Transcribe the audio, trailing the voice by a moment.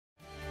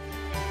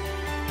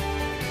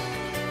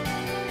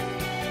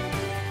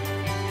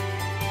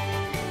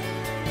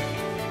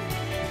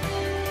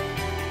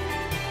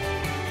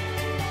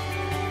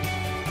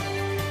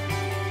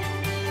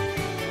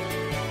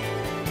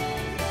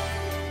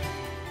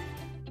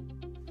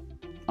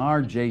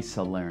R.J.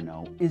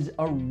 Salerno is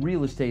a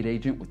real estate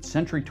agent with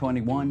Century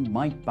 21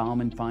 Mike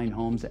Bauman Fine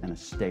Homes and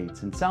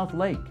Estates in South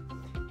Lake.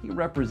 He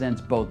represents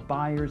both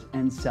buyers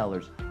and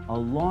sellers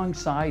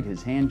alongside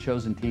his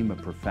hand-chosen team of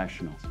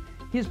professionals.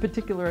 He has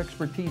particular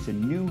expertise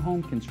in new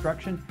home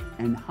construction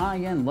and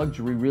high-end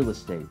luxury real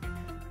estate.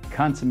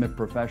 Consummate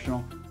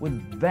professional with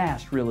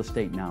vast real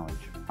estate knowledge,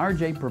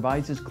 RJ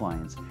provides his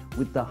clients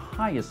with the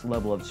highest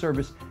level of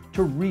service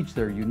to reach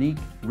their unique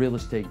real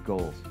estate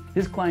goals.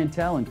 His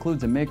clientele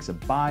includes a mix of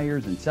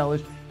buyers and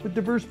sellers with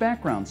diverse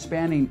backgrounds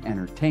spanning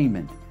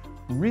entertainment,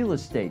 real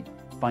estate,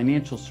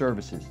 financial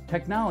services,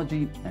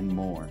 technology, and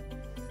more.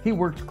 He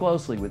works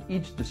closely with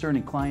each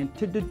discerning client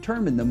to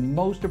determine the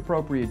most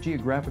appropriate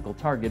geographical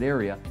target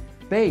area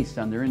based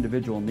on their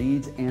individual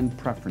needs and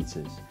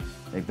preferences.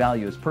 They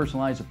value his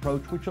personalized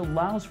approach, which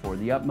allows for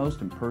the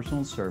utmost in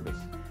personal service.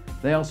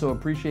 They also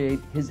appreciate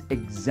his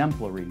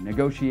exemplary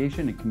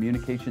negotiation and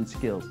communication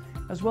skills,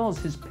 as well as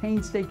his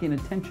painstaking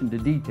attention to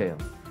detail.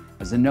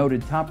 As a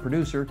noted top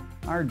producer,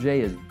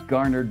 RJ has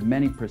garnered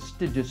many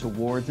prestigious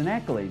awards and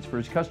accolades for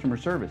his customer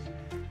service.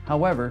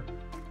 However,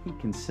 he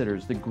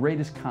considers the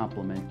greatest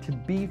compliment to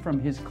be from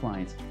his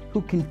clients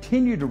who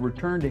continue to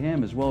return to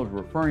him, as well as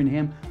referring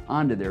him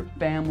onto their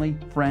family,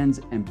 friends,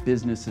 and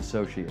business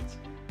associates.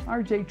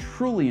 RJ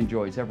truly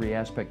enjoys every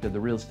aspect of the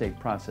real estate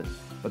process,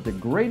 but the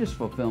greatest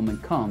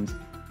fulfillment comes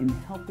in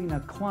helping a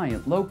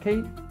client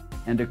locate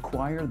and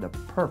acquire the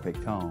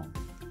perfect home.